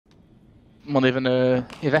Man even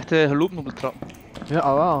heeft echt gelopen op de trap.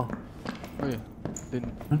 Ja, wel. Oei,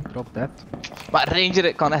 drop that. Maar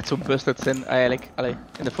Ranger kan echt zo busted zijn eigenlijk. Allee,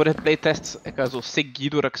 in de vorige playtest, ik had zo sick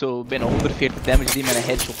Guido dat ik zo bijna 140 damage die met een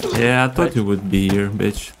headshot. Yeah, I thought you would be here,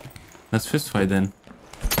 bitch. Let's fist fight then.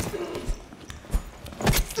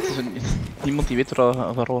 Het is niemand die weet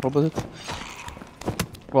waar Robbe zit.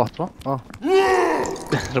 Wacht, wat? Oh.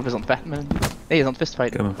 Robbe is aan het vechten met hem. Nee, hij is aan het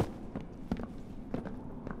fistfighten. Come on.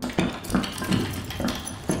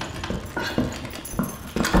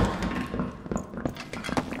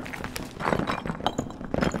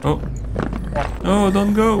 Oh. Oh,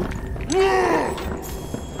 don't go.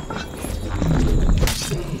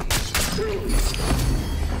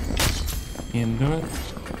 In door.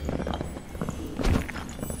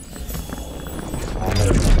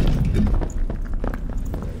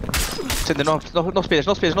 Zijn er nog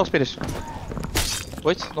spelers.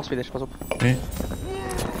 Ooit, nog spelers, pas op. Oké.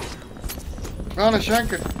 Ah, een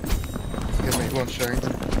shanker. Ik heb me gewoon shanked.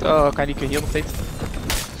 Oh, kan je niet heel nog steeds.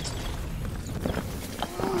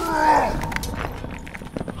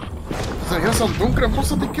 Het is een heel snel donker en plots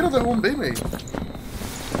zat die kerel daar gewoon bij mij.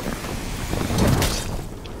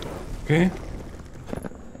 Oké.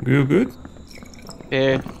 You good?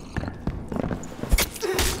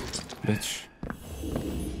 Bitch.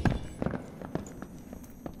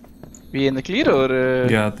 Wie in de clear hoor?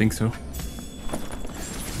 Ja, I think so.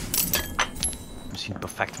 Misschien het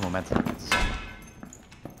perfecte moment.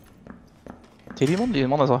 Zie je die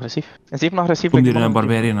man is agressief. En is even agressief. Kom hier een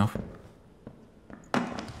barbarian af.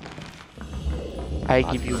 I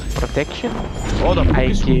give you protection. Oh, dat I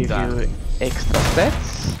is goed give daar. you extra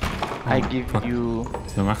stats. I give fuck. you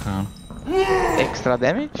Is er weggegaan? extra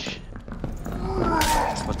damage.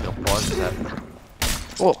 Ik moet weer op pauze zetten.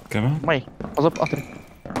 Oh, Kom maar. mooi. Pas op, achter.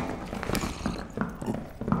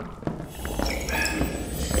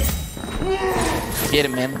 Get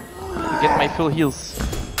him, man. Get my full heals.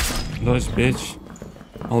 Nice, bitch.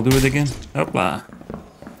 I'll do it again. Hopla.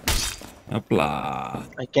 Hopla.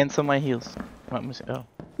 I cancel my heals. Wat moest ik? Oh.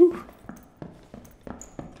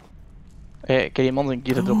 Ik heb die man zijn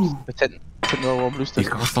gear gedropt. Het zit wel wat blues Die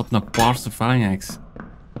tussen. gast had een paarse phalanx.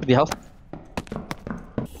 Die helft.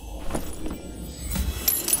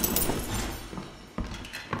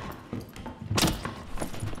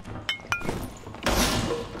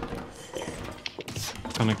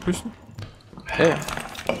 Kan ik pushen? Ja.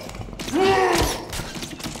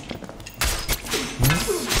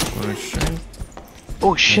 Oh shit.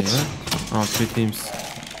 Oh shit. Ja. Oh, 2 teams. Ik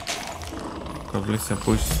ga vlug zijn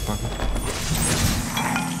postjes pakken.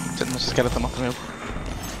 Er zit een skeleton achter mij op.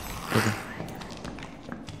 Oké.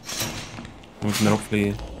 We moeten erop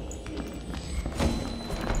vliegen.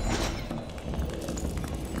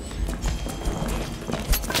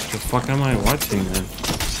 The fuck am I watching man?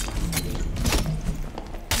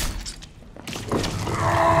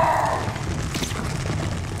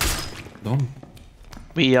 Dom.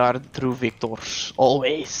 We are the true victors.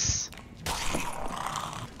 Always.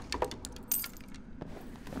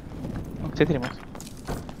 Oh, zit hier iemand?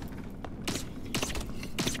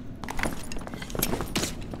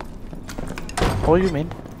 Oh, you mean?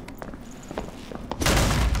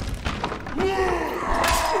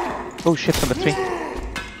 Oh shit, van de 2.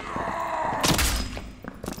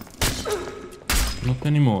 Not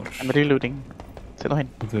anymore. I'm reloading. Zit nog in.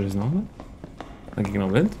 Wat er is nog een? Denk ik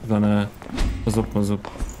nog wind? Of dan pas op, pas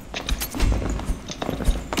op.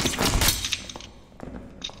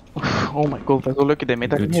 Oh my god, dat is zo leuk dat je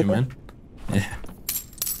dat Good niet man. Yeah.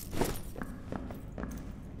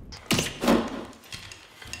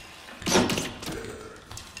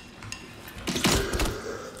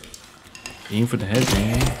 Eén voor de head,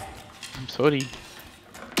 hè. I'm sorry. Ik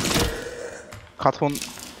ga het gewoon...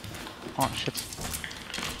 Oh shit.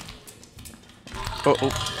 Oh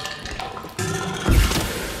oh.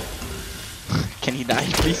 Can he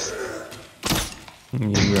die, please?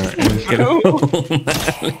 You are unkillable.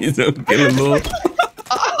 He's unkillable.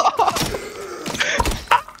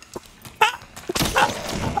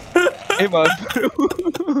 Hey man.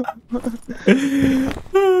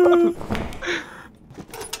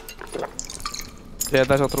 Ja,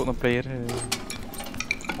 daar zat er ook een player.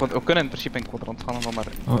 Want we kunnen in principe in kwadrant gaan, dan maar...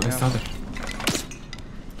 Oh, hij staat er.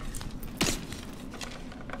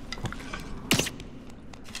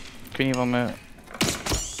 Ik weet niet van me...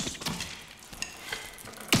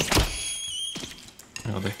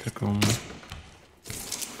 Ja, dichter komen.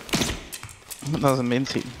 Dat is een min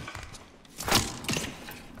zien.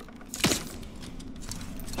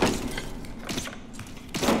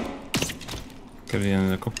 Ik heb die in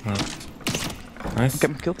de kop gehad. Nice. Ik heb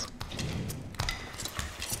hem gekillt.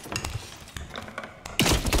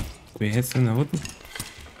 2 hits in de voeten.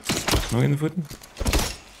 Nog in de voeten.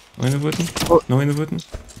 Nog in de voeten. Oh. Nog in de voeten.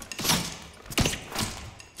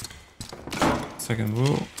 Second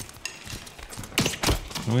row.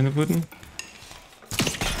 Nog in de voeten.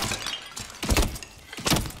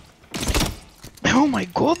 Oh my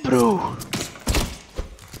god, bro.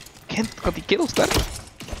 Kan die kerel sterven?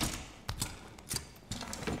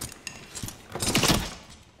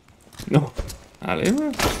 No. Allee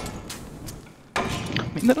maar.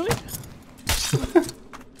 Minder dan niet?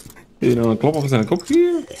 Heb je nou een klop op zijn kop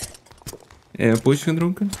gegeven? Heb je een pootje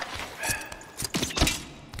gedronken?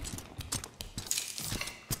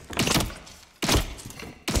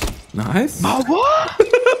 Nice. Maar wat?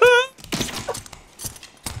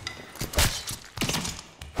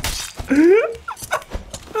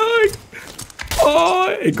 Oh,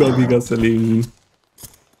 ik kan die gasten leven zien.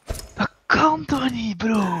 Dat kan toch niet,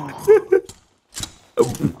 bro?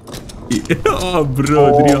 Ja,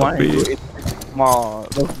 bro, 3 Oh HP. my god. Maar,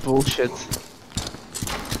 dat is bullshit.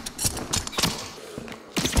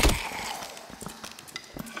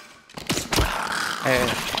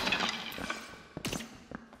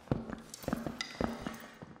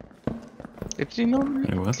 Heeft hij nog?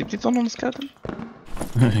 Ja, wat? Heeft hij dan onder skeleton?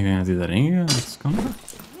 Ik denk dat hij daarin gegaan is. Kan dat?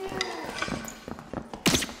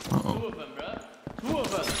 Uh-oh.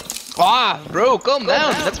 Ah, bro, calm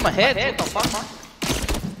down. That's my head. What the fuck, man?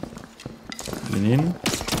 Beneden.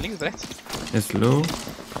 Links, rechts. Is low.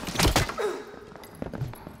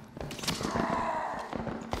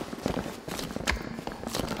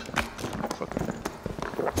 Fuck.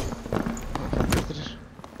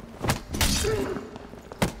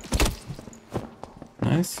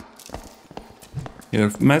 Nice.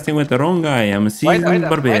 You're messing with the wrong guy. I'm a seasoned Why the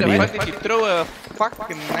barbarian. fuck did you throw a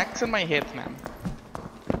fucking axe in my head, man?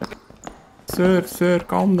 Sir,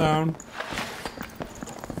 calm down.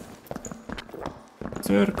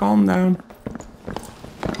 Sir, calm down.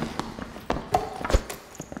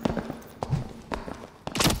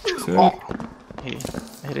 Sir. Oh. Hey,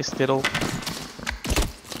 hier is Tiddle.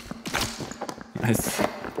 Nice.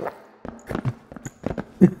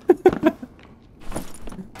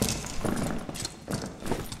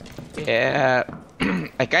 Yeah,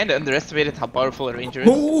 I kinda underestimated how powerful a ranger is.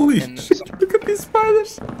 Holy in- shit, look at these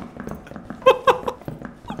spiders.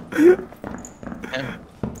 Yeah.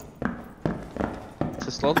 It's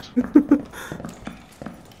a slot.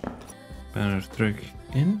 Ben er terug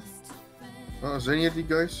in. Ah, zijn hier die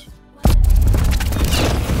guys?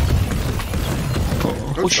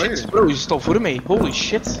 Oh shit, bro, je staat voor mij. Holy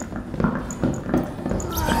shit.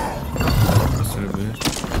 Wat is er gebeurd?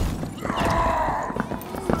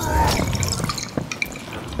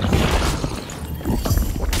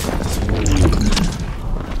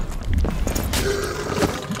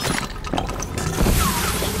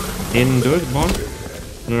 Eén dood, bar.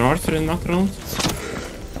 Een archer in de achtergrond.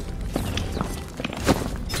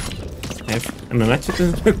 Hij heeft een letje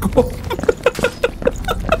in zijn kop.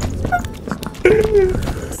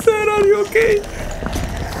 Sir, are you okay?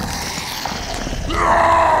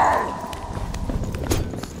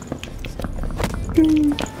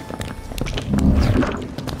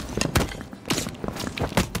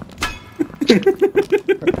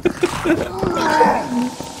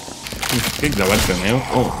 Kijk, dat werkt dan heel.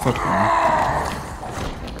 Oh, fuck man.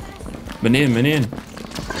 Beneden.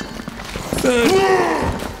 Sir.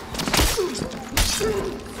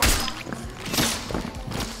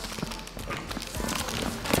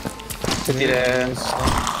 Zit hier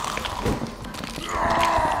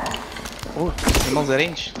oh, iemand zijn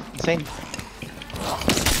range. Insane.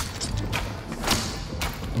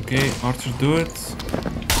 Oké, Archer doet.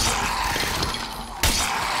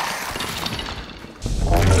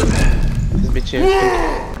 Het is een beetje...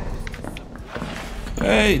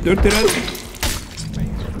 Hey, doet eruit.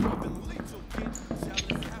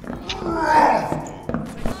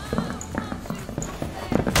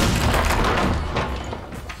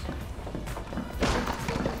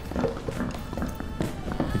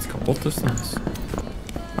 Iets kapot is nog.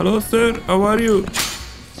 Hallo sir, how are you?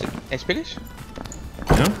 Hij speelt eens?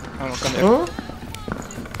 Ja? Oh, dan kan hij. Oh?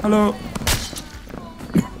 Hallo.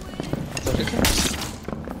 Zou zitten?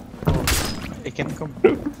 Oh, ik ken hem, kom.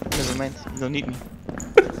 Never mind, nog niet.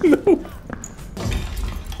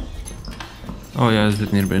 Oh ja, ze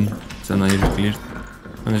zitten hier binnen. Ze zijn dan hier gecleared.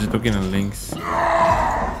 En er zit ook in aan links.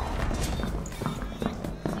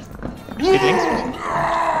 Is die links misschien?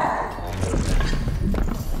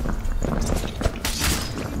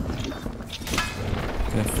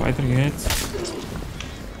 Ik heb fighter gehit.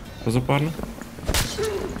 Pas op, Arne.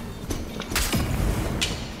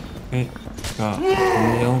 Oké, ik ga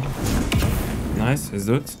heel. Nice, is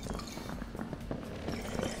dood.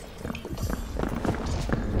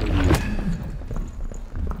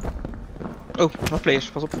 Oh, nog players,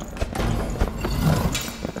 pas op.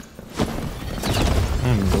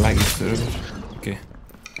 Een black server. Oké.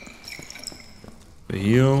 De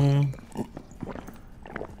heal.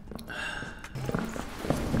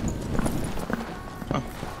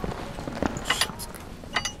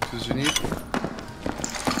 Ze zijn hier.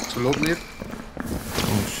 Ze lopen hier.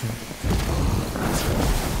 Oh shit.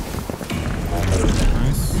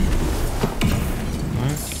 Nice.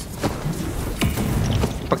 Nice.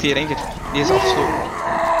 Pak die ranger. Die is afgesloten.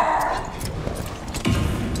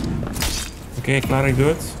 Oké, klaar, ik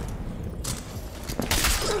dood.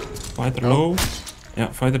 Fighter low. Ja,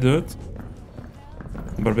 fighter dood.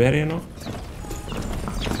 Barbarian nog.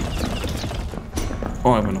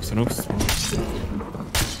 Oh, ik ben op zijn hoogst.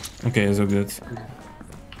 Oké, hij is ook dood.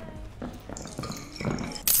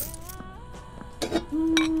 I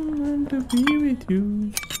want to be with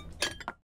you.